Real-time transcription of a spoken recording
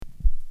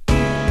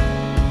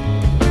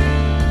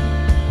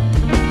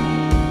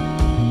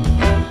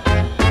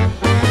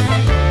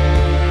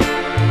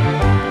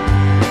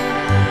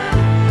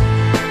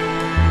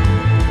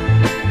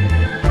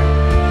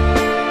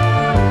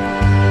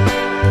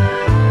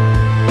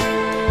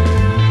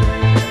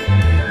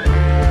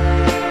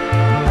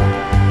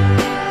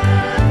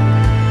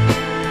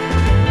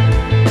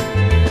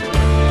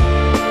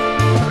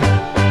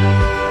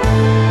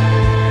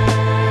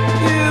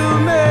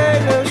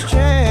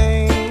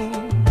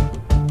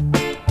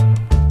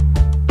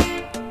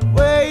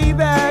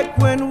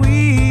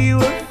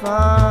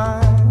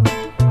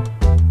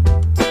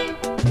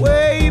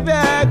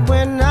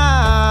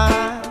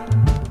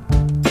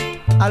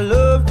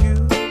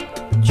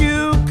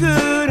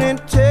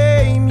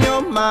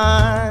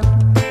mine.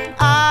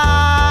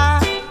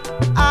 I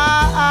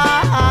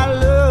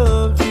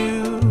loved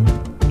you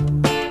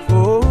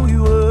for who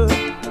you were,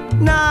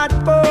 not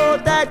for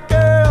that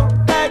girl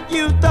that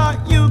you thought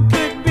you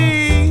could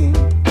be.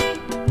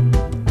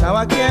 Now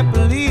I can't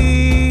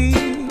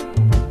believe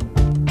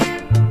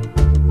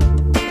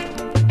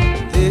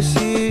this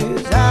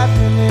is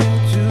happening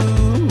to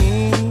me.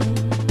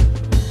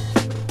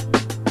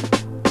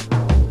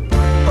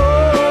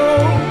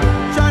 Oh,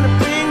 trying to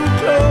bring me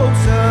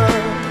closer,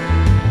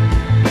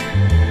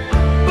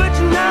 but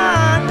you're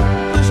not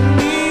pushing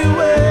me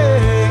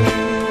away.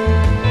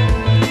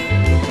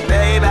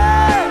 Baby,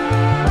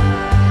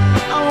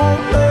 I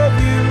won't love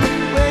you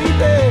any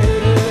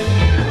better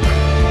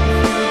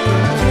if you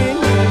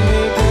continue to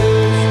make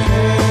us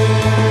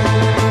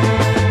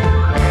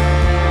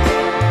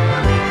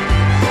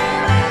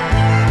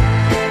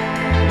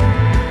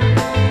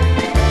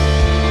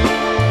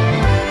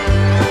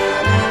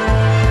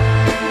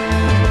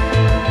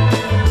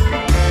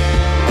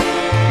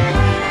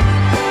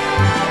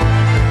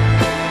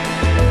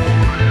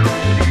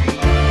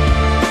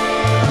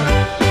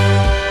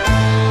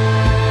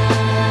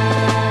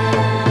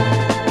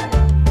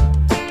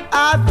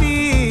I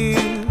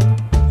feel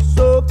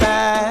so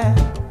bad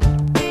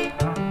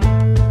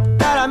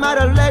that I might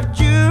have led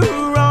you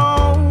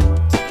wrong.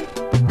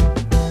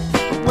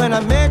 When I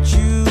met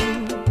you,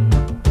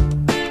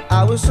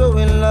 I was so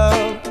in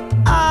love.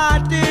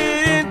 I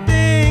didn't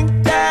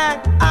think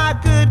that I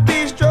could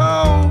be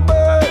strong,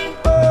 but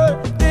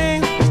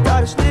things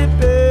started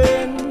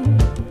slipping.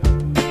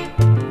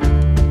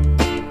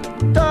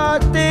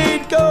 Thought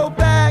they'd go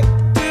back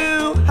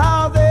to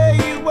how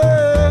they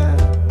were.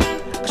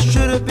 I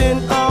should have been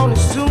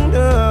honest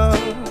sooner,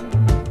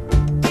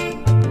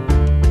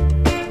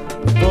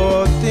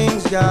 before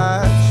things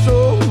got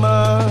so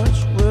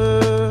much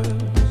worse.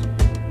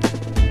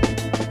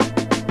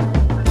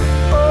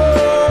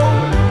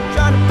 Oh,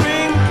 trying to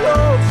bring me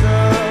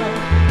closer,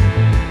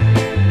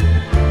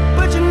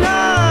 but you're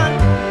not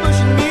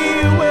pushing me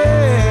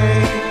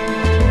away.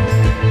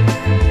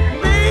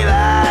 Baby,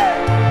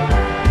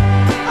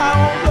 I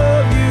won't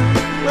love you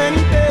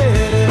any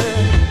better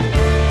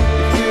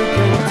if you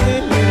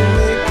continue to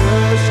make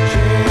us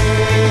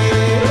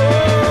change.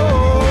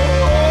 Oh,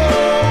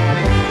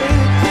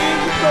 bring me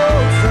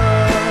closer,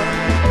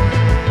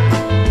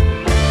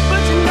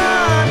 but you're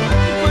not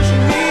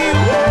pushing me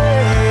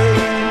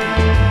away.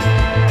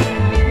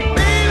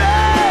 Baby,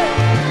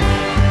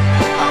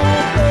 I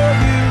won't love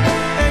you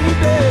any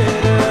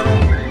better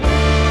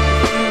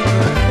if you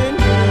continue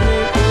to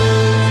make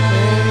us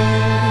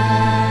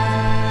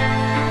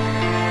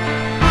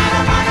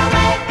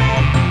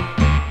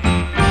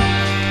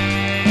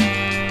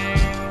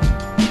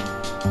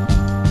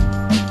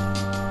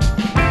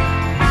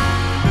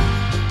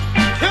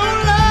Your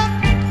love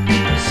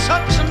is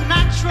such a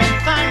natural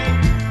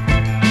thing.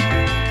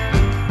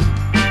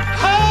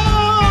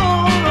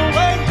 Hold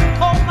away,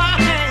 hold my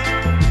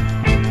hand.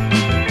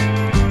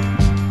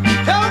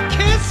 Your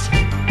kiss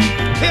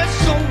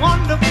is a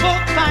wonderful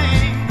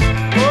thing.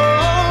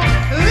 Oh,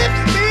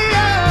 lift me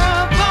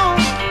up, oh,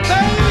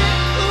 baby.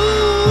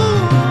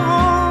 Ooh,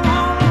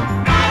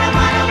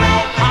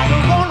 I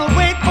don't wanna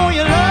wait for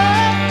your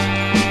love.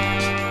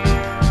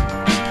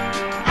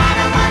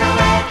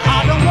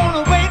 I don't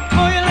wanna wait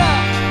for your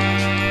love.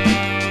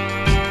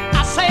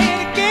 I say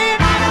it again.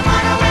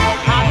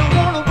 I don't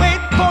wanna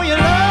wait for your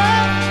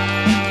love.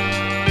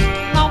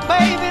 No,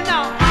 baby, no.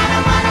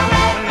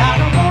 I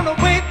don't wanna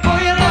wait for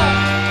your love.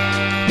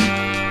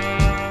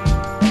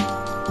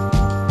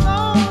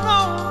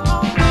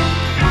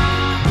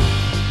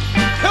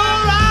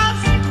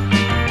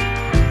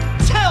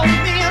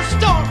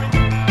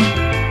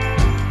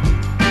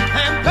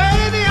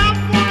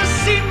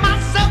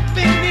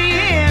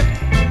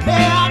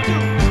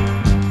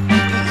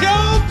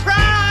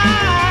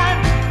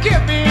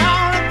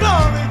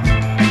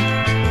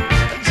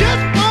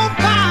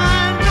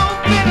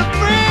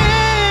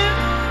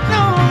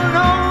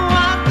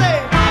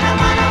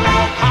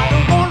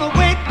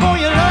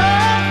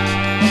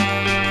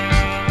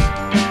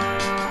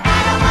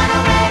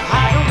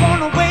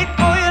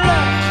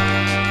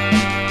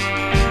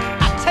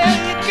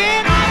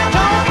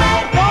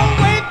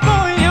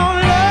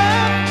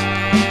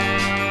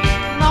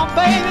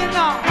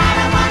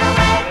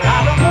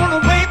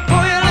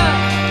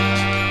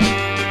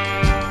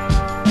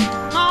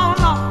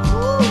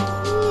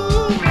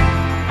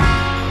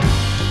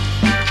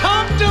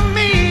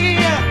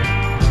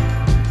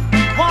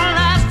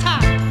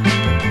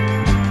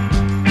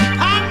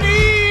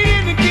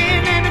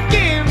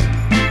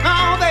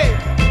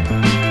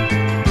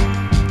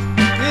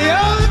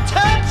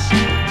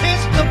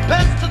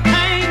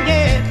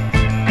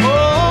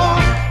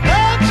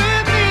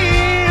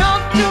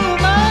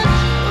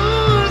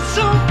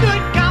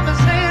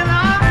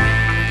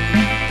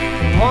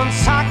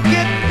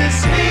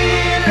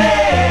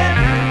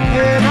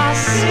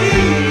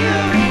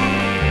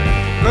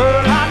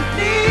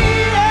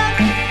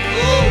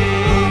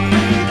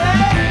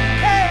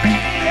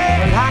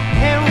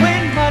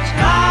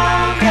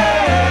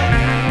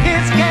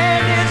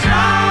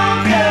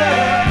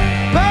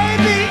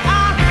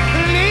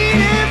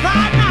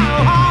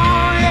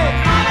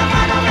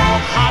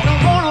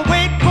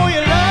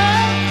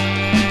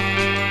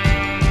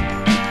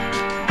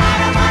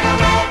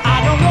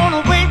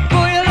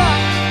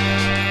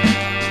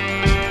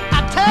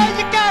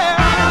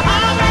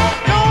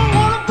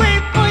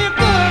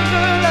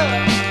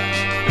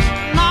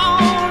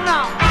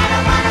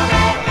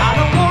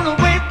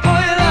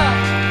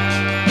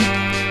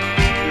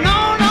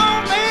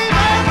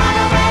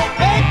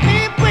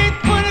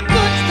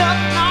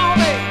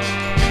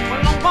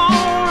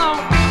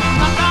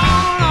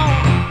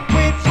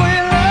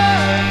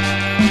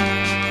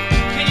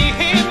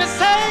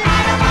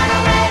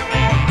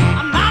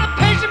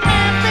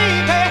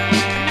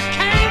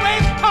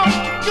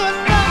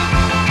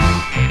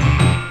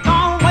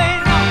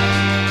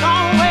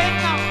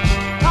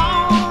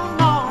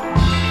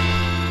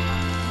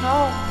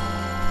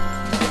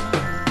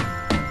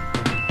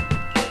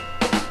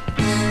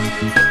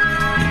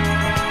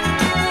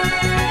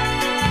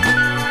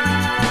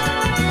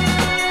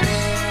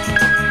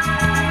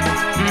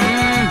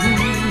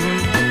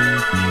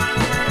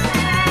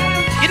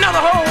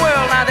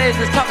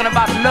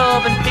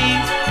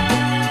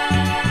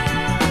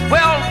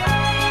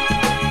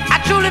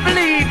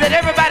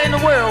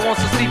 the world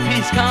wants to see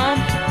peace come,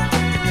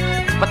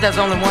 but there's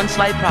only one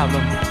slight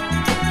problem.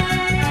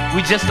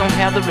 We just don't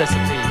have the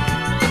recipe.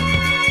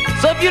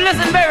 So if you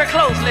listen very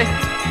closely,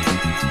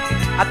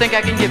 I think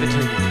I can give it to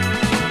you.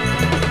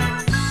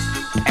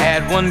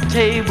 Add 1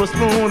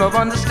 tablespoon of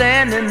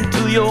understanding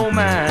to your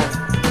mind.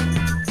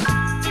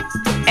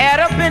 Add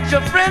a pinch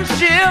of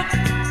friendship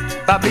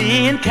by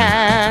being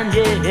kind,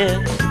 yeah.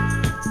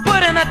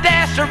 Put in a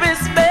dash of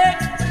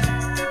respect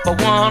for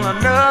one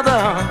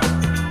another.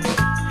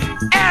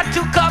 Add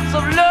 2 cups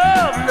of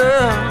love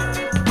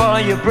for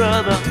your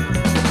brother.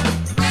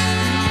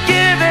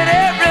 Give it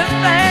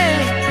everything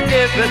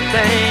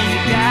you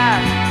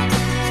got.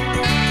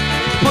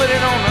 Put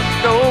it on the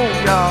stove,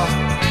 y'all,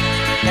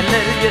 and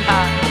let it get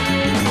hot.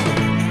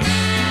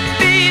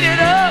 Feed it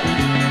up,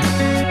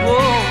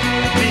 oh,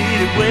 feed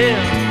it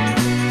well.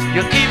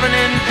 You'll even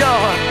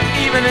enjoy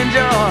the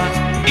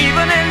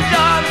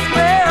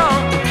smell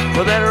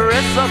for that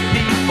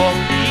recipe for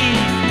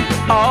peace.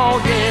 Oh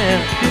yeah.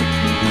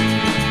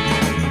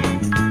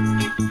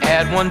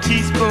 Add 1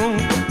 teaspoon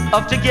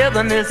of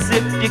togetherness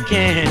if you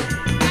can.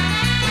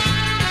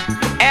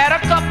 Add a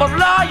cup of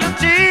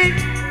loyalty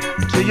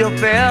to your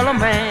fellow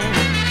man.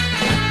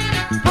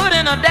 Put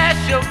in a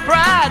dash of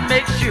pride,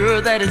 make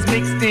sure that it's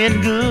mixed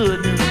in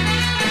good.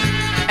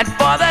 And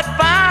for that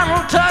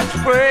final touch,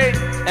 pray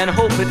and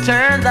hope it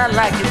turns out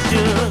like it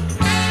should.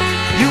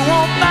 You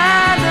won't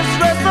find this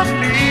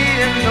recipe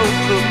in no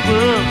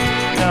cookbook,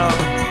 no.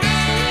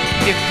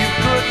 If you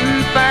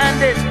couldn't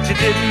find it, you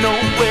didn't know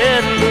where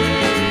to look.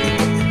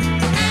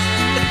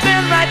 It's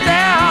been right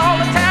there all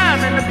the time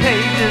in the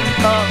pages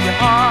of your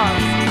heart.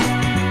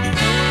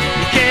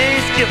 You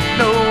can't skip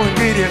no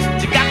ingredient,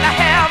 you got to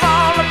have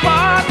all the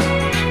parts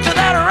to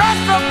that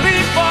recipe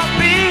for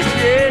peace,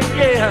 yeah,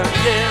 yeah,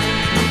 yeah.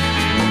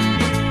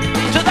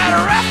 To that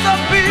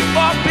recipe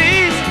for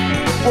peace,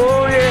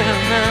 oh yeah,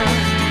 man.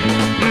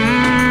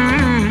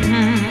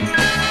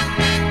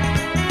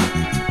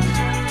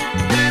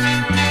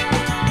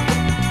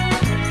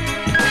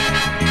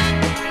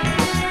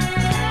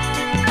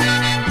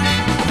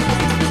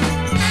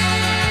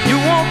 You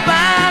won't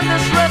find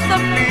this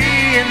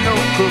recipe in no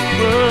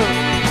cookbook.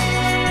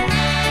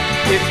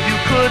 If you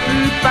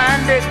couldn't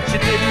find it, you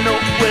didn't know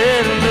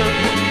where to look.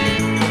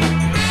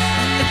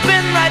 It's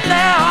been right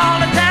there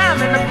all the time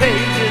in the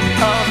pages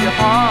of your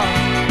heart.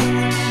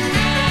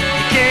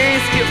 You can't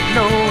skip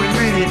no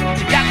ingredient,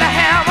 you got to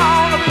have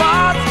all the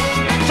parts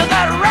to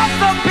that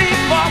recipe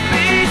for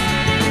peace.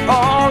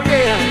 Oh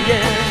yeah,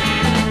 yeah.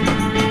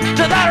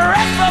 To that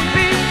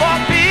recipe for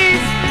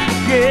peace.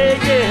 Yeah,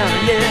 yeah,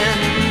 yeah.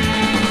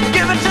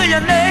 Give it to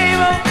your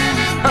neighbor,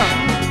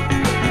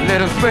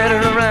 let him spread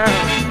it around.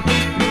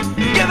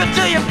 Give it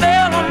to your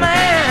fellow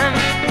man,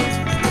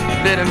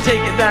 let him take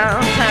it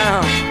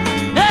downtown.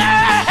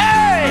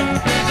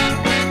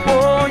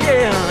 Oh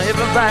yeah,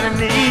 everybody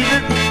needs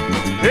it.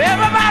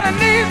 Everybody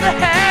needs to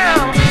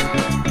have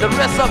the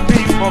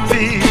recipe for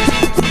peace.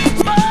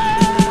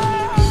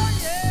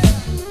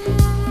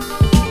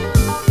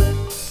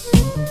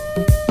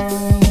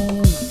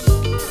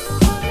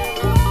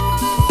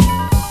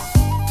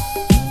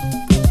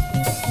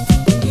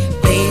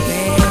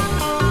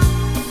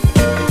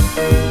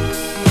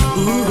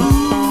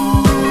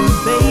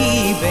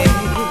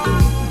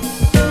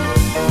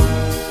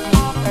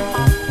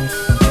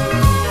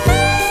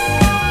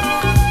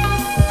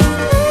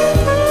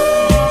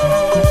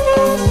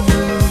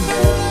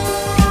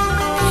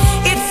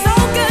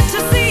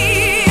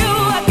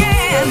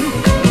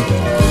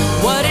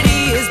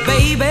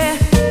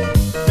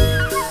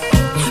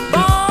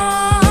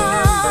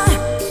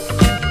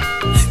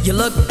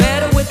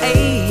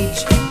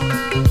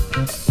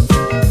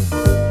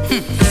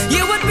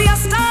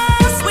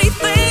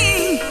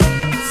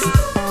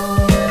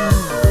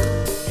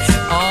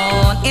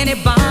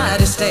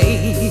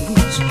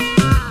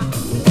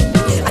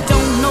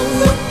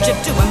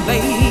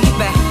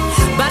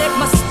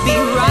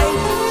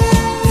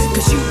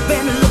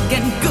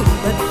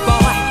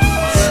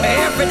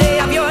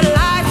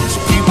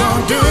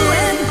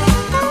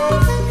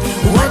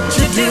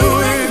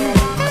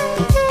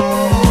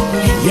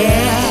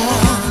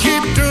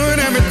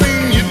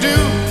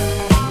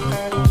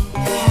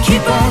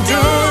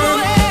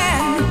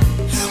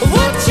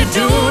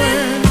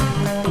 Doing,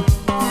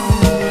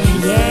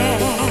 yeah.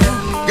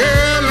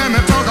 Girl, let me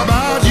talk about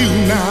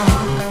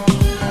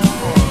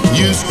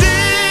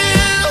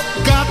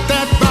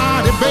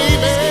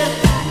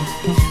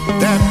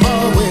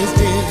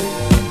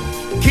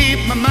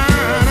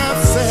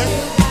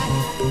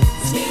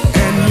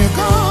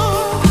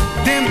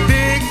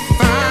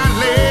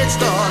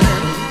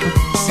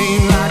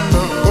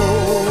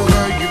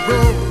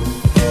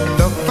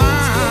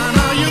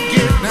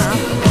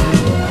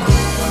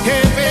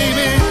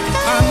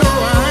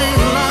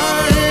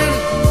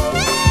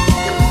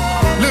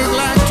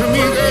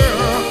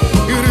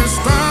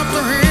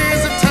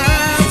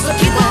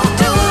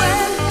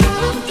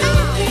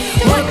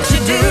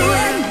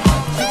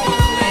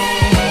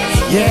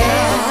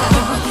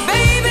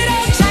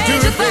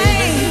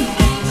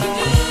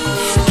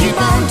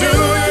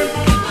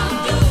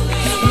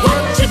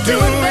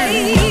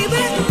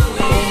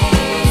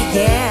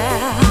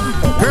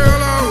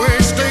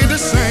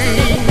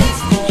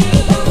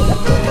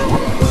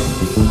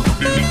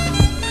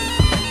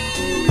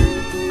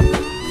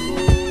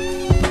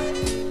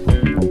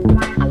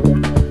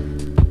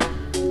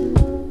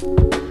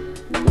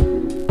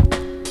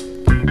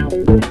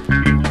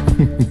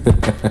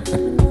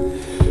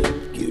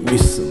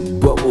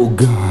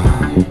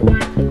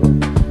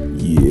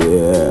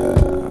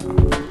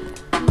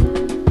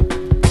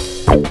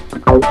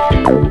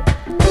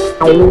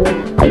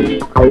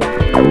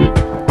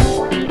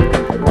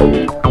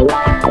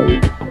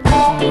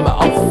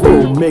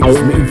Mouthful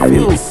makes me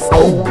feel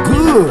so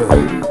good.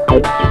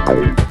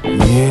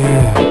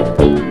 Yeah.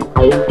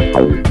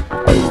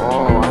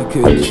 Oh, I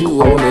could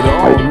chew on it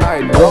all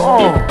night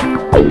long.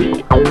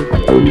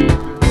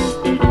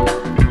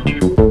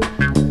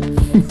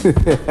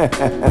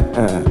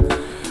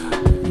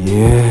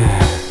 Yeah.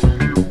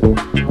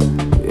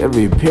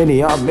 Every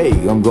penny I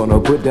make, I'm gonna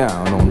put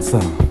down on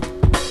some.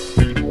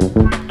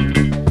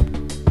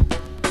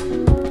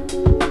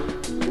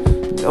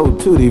 No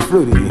tutti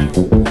frutti,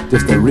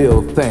 just a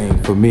real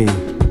thing for me.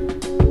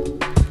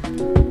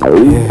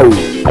 Yeah.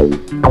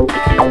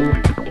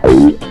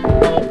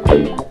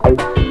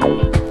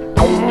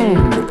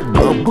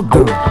 Bubble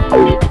gum.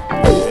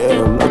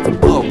 Yeah, lots of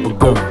bubble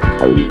gum.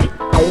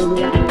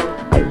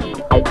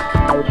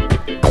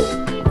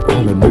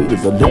 All I need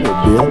is a little bit.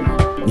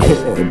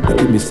 Yeah, to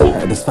keep me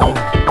satisfied.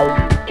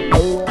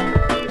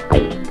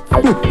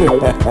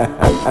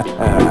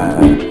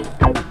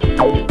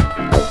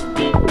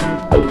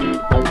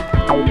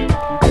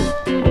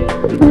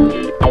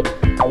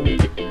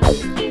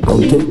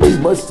 Don't take too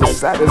much to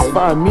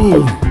satisfy me.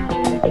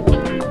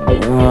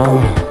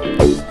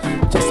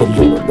 Just a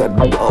little of that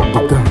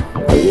bubble gum.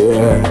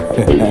 Yeah.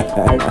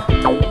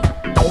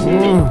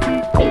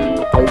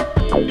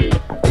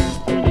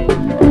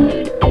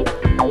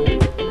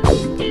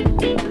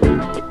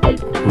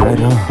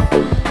 Right on.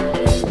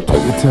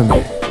 Take it to me.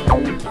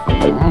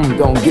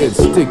 Don't get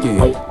sticky.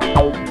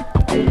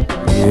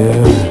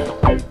 Yeah.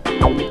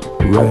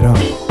 Right on.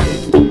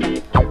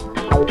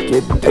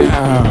 Get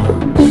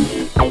down.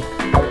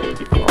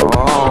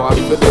 Oh, I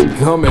feel it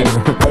coming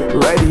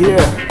right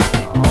here.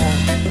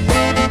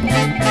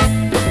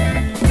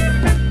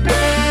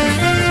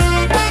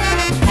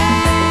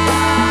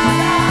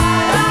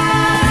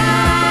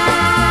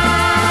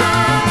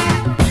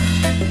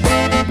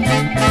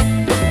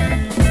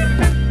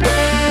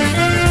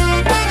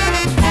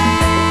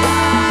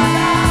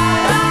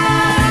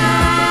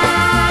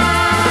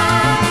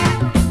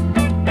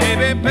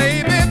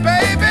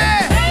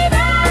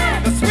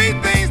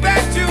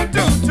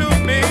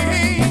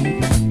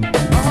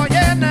 Oh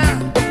yeah,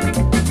 now.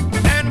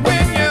 And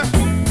when you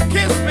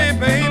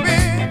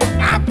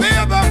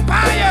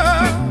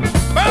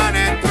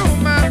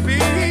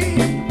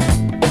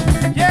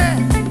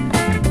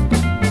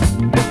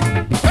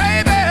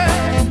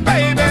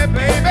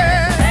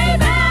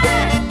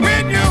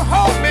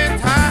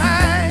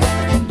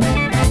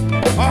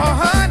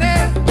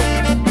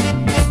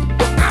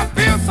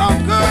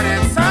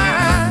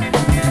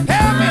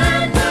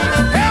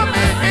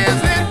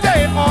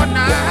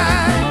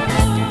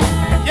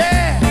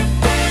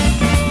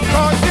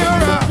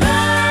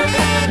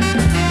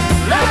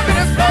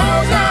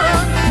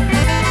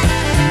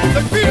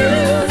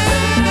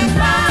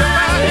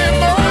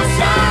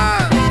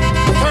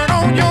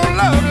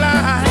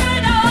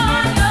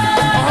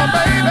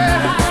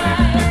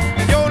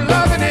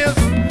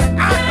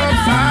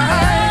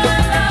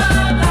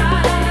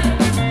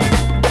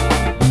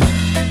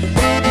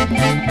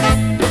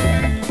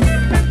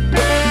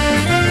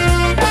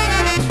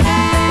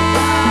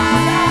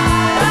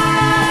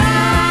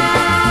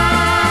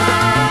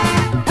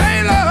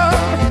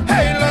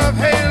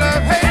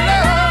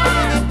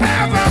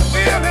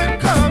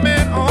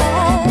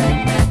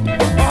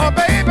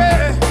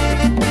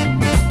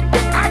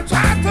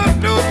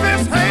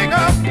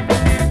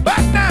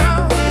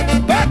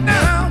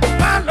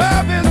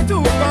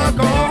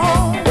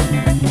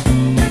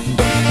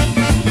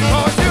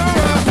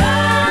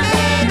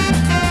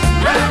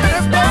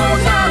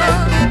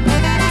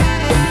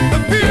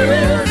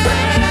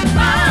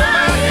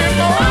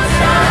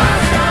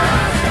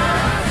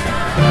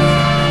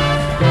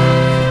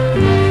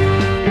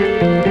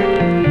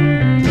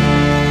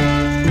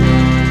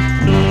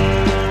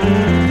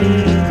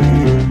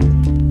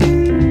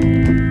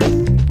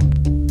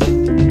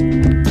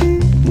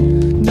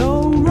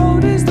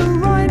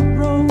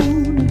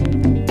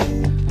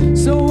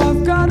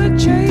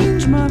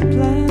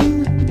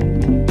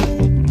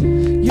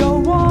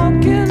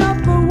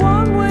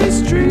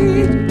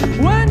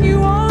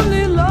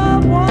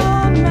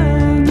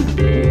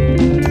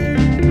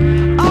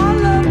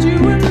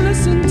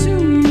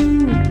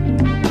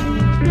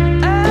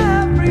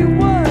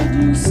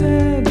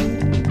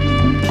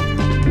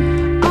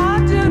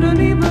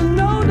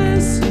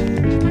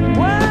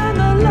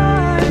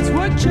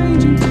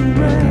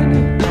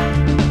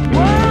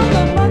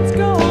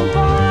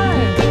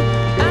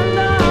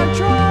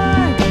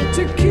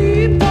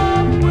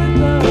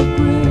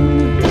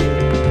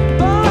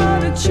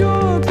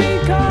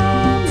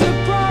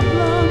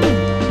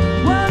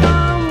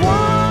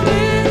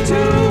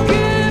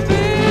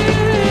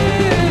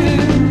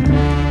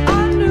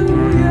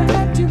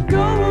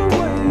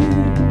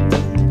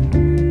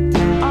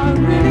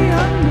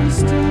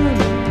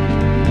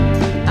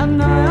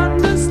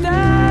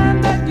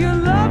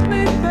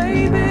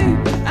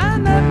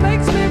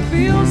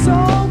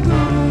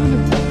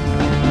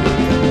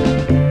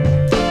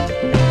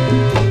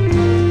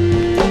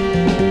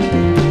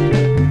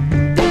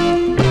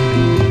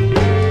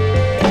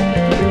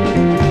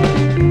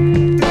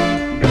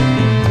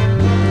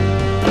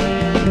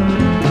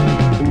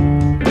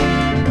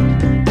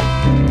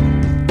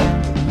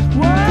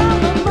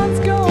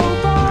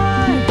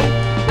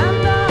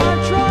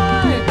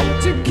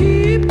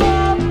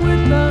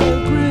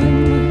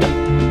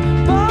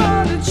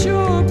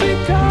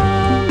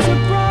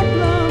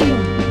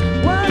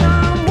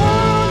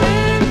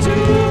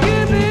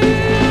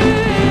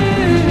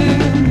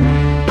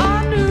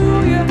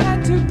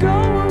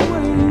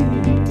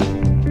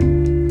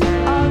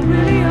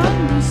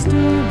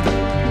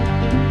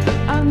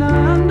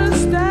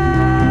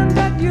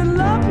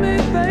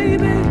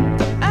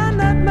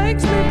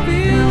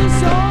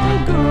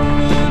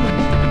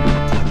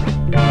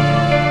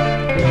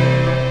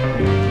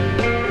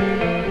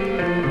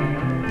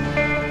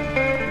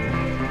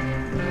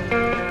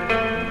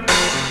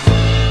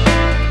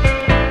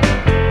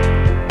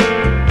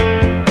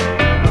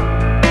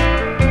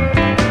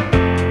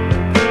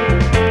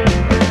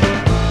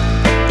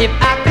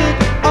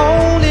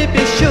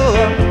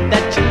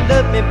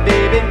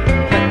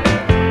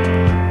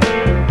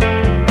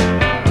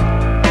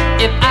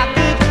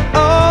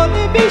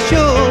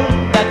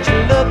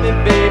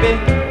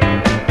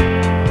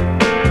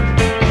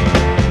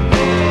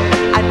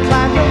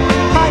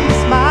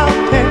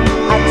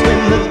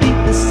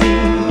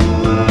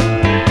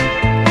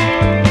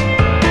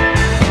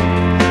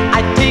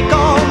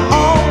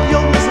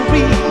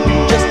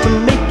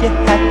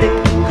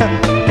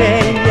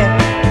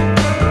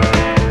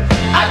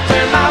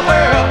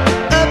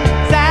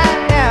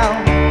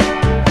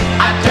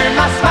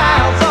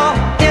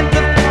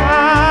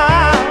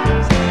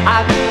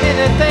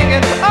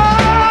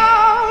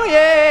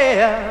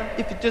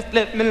just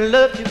let me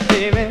love you,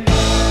 baby.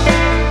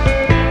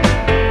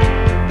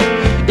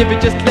 If you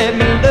just let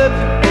me love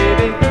you,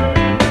 baby.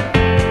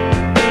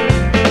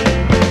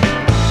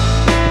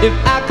 If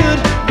I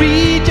could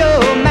read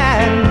your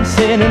mind,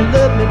 saying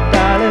love me,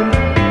 darling.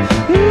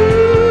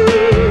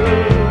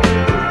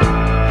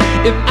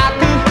 If I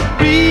could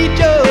read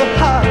your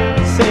heart,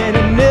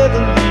 saying never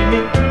leave me.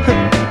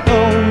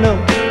 Oh no,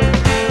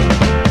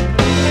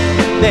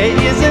 there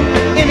isn't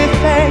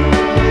anything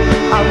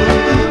I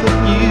would do for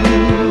you.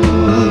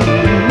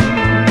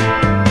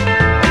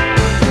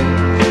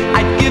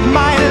 I'd give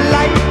my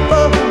life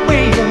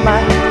away,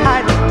 my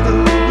heart to,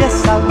 yes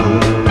I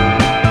would.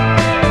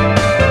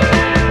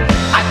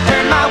 I'd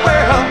turn my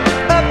world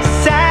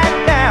upside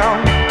down.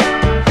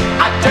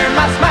 I'd turn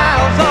my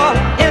smiles all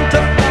into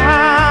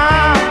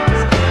frowns.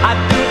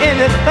 I'd do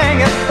anything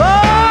at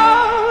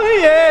all,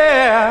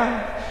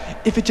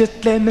 yeah. If you just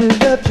let me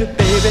love you,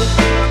 baby.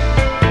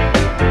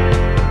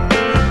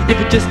 If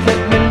you just let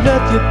me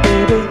love you,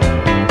 baby.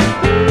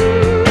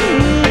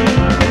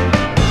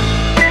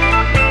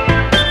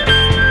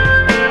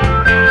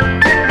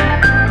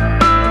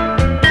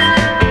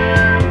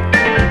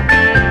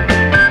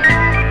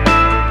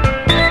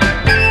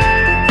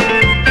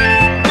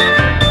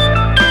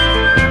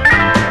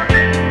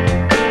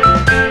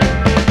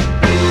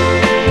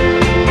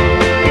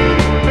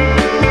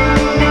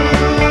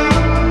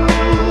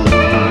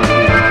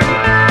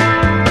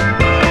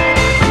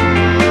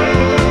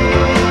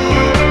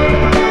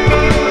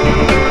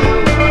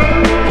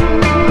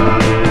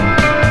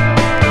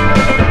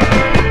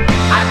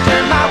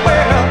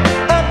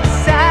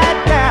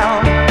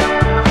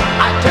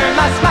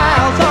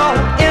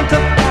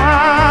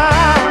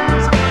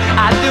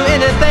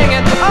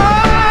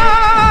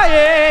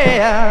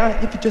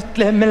 Just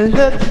let me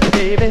love you,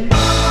 baby.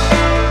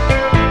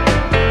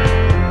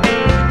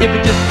 If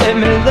you just let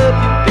me love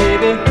you,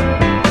 baby.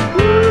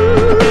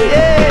 Ooh,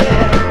 yeah.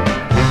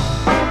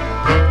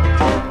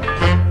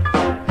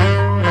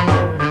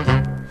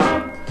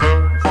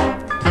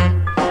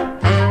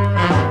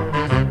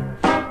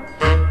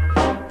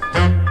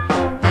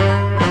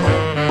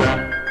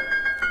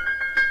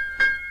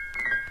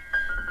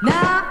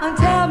 Now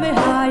tell me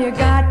how you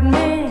got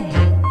me.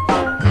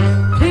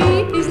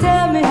 Please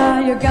tell me how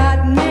you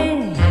got me.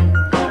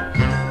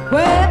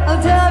 Well,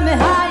 tell me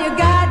how you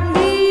got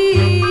me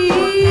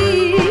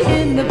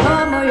in the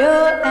palm of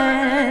your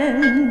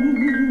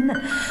hand.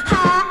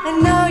 I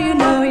know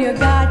you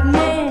got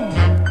me.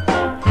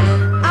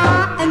 I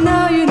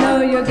know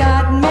you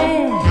got me.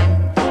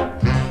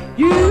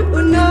 You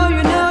know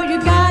you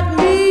got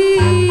me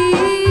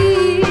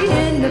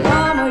in the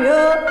palm of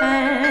your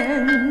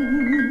hand.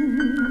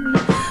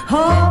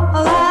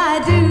 All I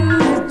do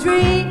is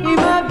dream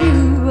of you.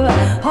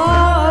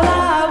 All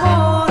I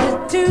want is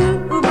to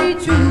be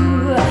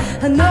true.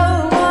 No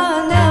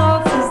one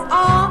else is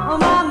on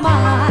my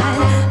mind.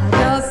 I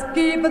just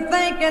keep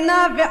thinking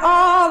of you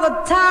all the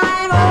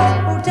time.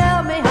 Oh,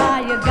 tell me how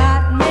you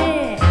got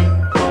me.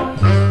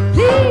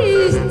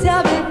 Please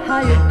tell me how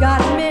you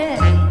got me.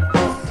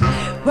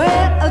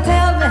 Well,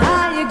 tell me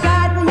how you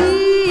got me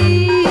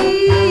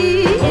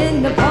in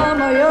the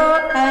palm of your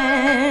hand.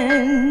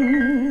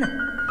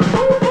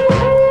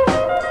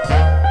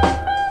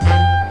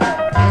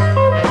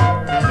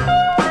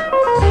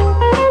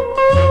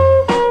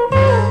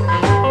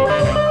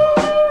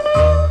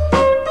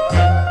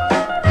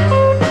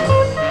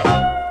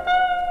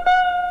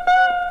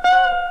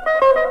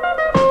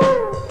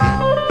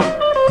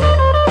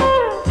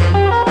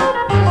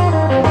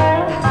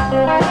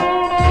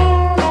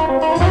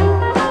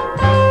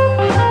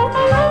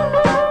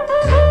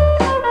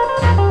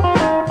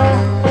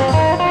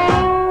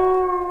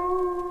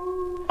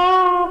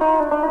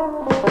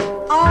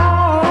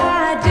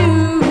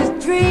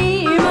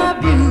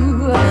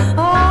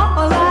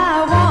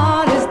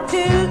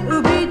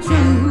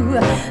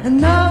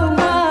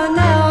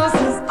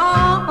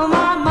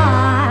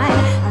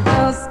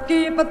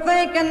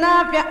 Thinking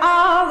of you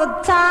all the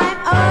time.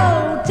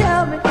 Oh,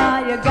 tell me how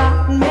you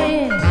got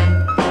me.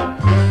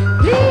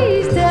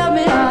 Please tell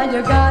me how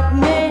you got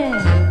me.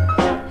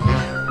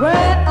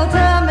 Well,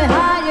 tell me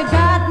how you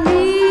got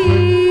me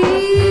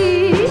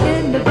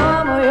in the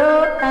palm of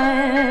your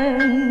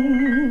hand.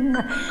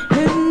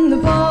 In the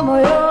palm of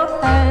your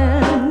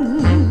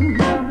hand.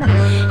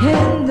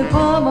 In the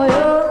palm of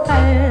your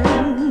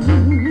hand.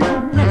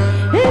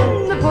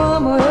 In the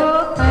palm of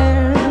your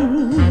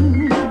hand.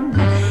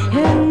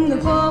 In the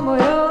palm of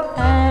your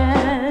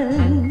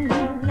hand.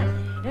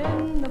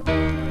 In the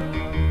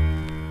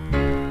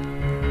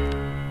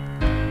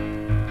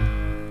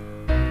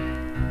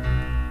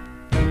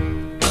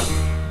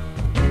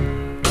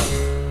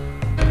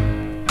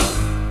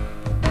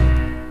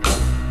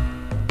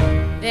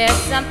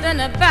There's something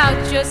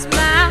about your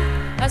smile,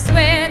 I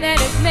swear that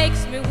it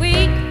makes me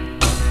weak.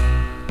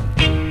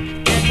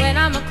 And when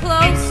I'm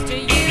close to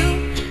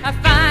you, I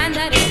find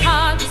that it's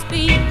hard to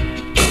speak.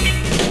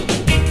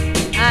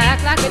 I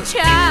act like a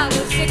child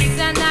who's 6,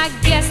 and I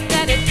guess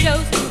that it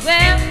shows too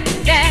well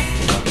that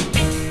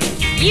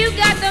you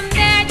got the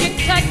magic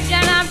touch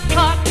and I'm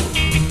caught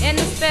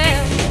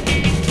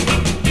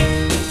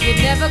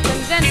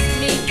convinced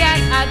me that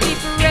I'd be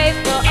brave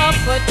for a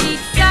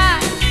petite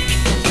size.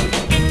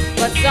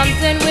 But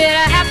something weird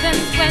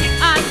happens when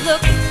I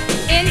look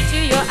into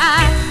your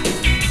eyes.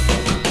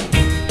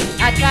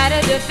 I try to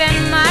defend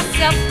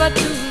myself, but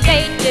too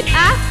late did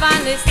I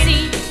finally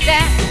see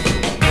that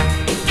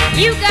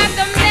you got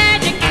the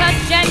magic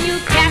touch and you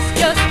cast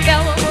your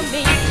spell over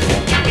me.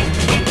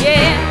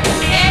 Yeah,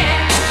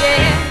 yeah,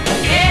 yeah,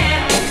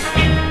 yeah.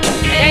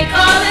 They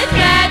call it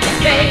magic,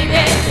 baby.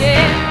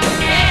 Yeah,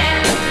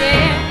 yeah,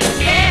 yeah,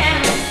 yeah.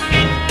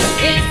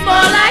 It's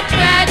more like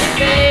tragic,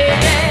 baby.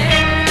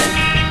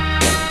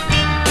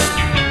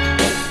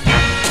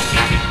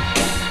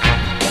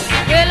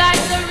 Will I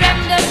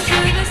surrender to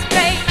the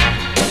space?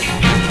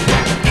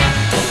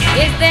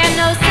 Is there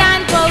no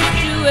signpost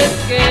to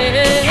escape?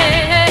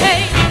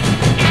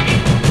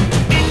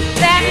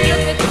 That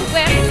look that you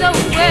wear so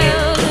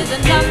well is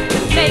enough to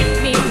make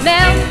me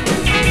melt.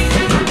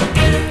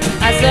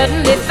 I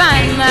suddenly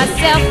find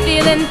myself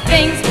feeling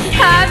things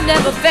I've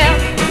never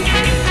felt.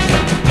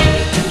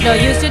 No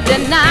use to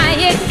deny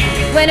it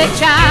when a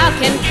child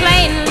can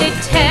plainly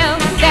tell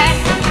that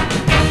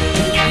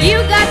you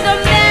got the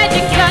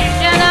magic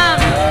touch and I'm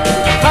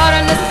caught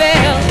in the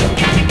spell.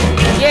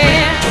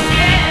 Yeah,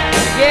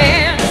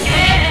 yeah,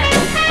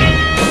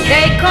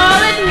 they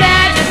call it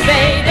magic,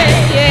 baby.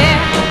 Yeah,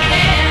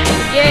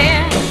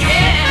 yeah,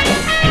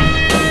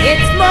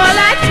 it's more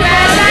like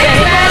tragic,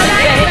 baby.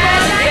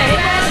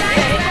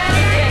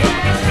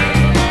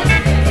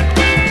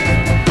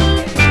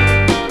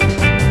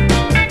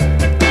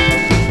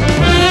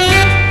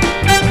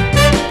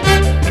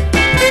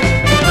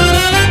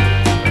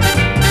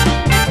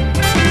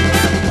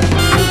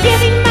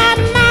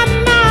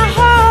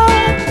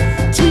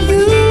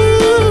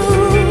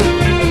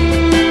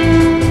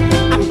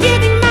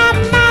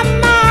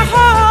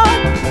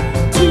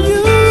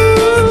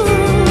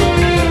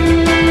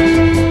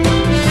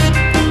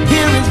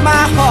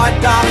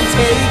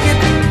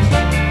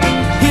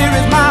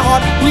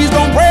 Please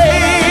don't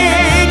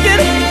break it.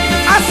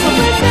 I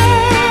surrender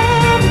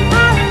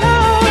my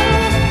love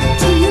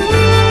to you.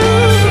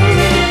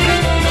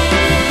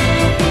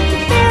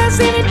 If there's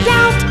any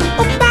doubt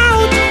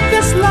about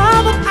this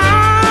love of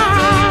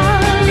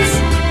ours,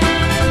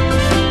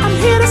 I'm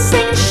here to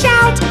sing and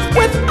shout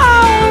with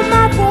all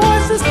my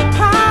voices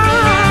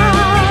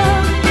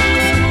high.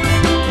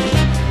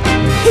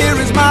 Here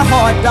is my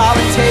heart,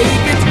 darling,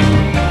 take it.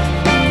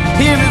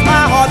 Here is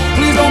my heart,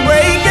 please don't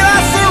break it.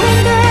 I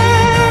surrender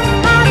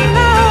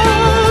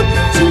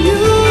to you.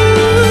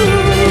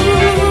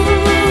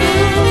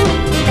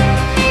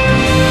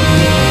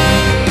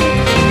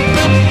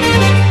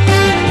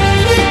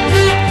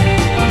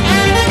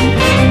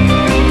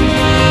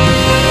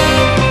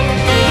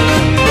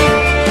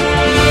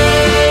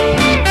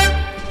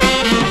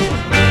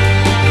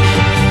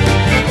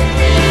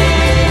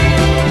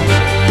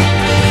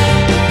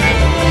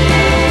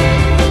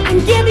 I'm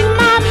giving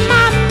my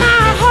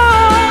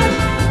heart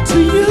to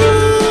you.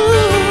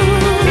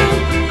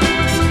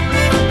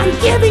 I'm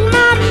giving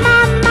my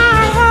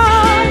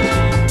heart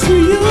to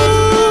you.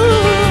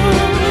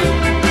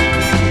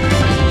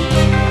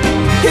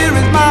 Here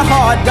is my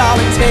heart,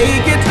 darling,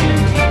 take it.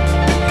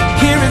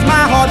 Here is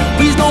my heart,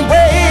 please don't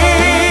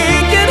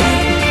break it.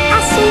 I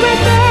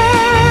surrender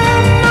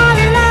my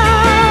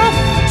love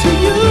to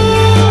you.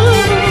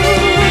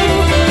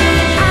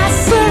 I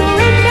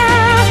surrender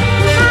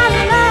my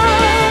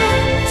love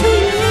to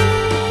you.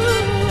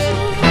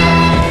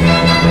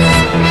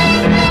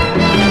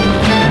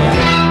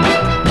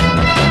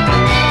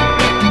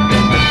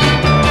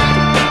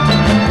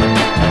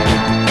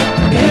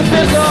 If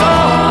it's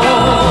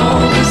all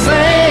the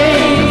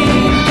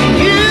same to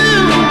you,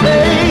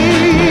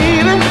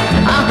 baby,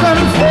 I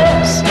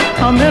confess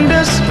I'm in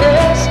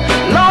distress.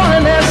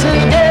 Loneliness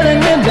is getting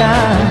me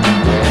down.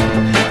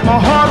 My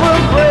heart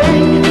will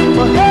break,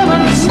 for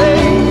heaven's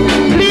sake.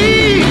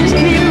 Please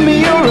keep me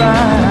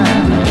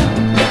around.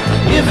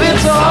 If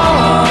it's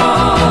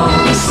all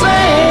the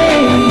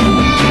same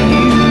to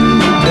you,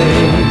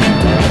 baby,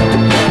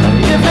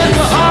 if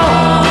it's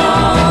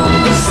all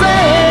the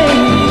same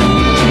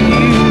to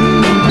you,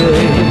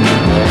 baby,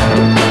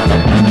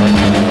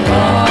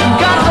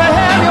 got to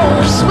have your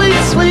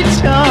sweet, sweet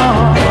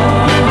charm,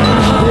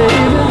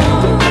 baby.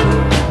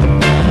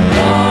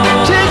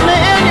 Take me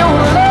in your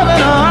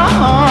loving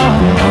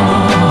arms.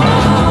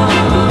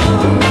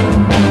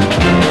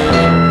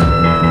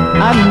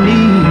 I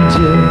need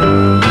you.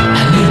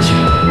 I need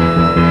you.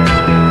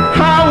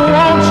 I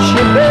want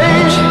you,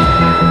 baby.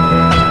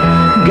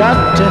 Got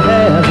to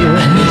have you.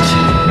 I need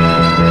you.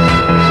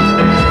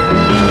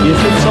 If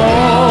it's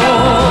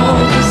all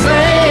the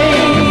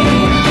same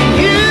to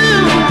you,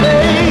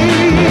 baby,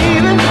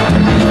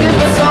 if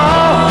it's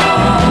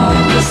all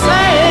the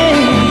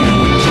same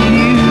to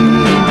you,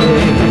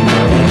 baby,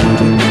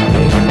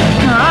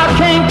 I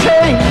can't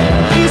take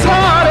these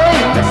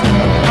heartaches.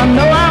 I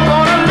know I'm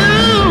gonna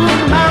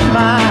lose my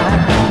mind.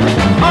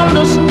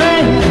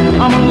 Understand,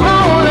 I'm a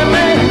lonely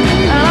man,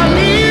 and I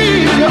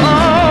need you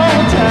all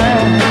the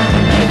time.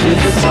 If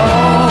it's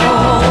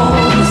all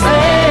the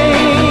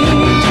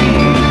same to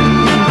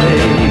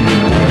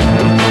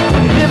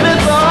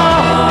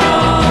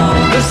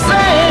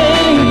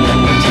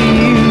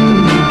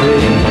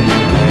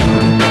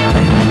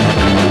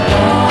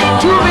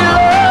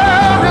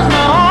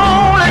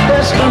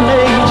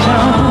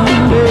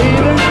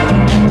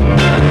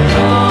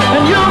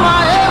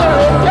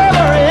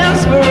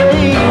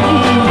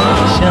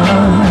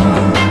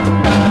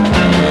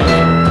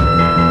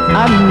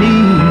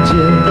need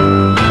you.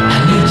 I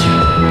need you.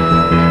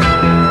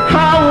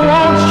 I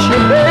want you,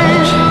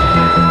 baby.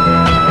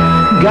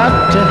 Got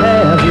to have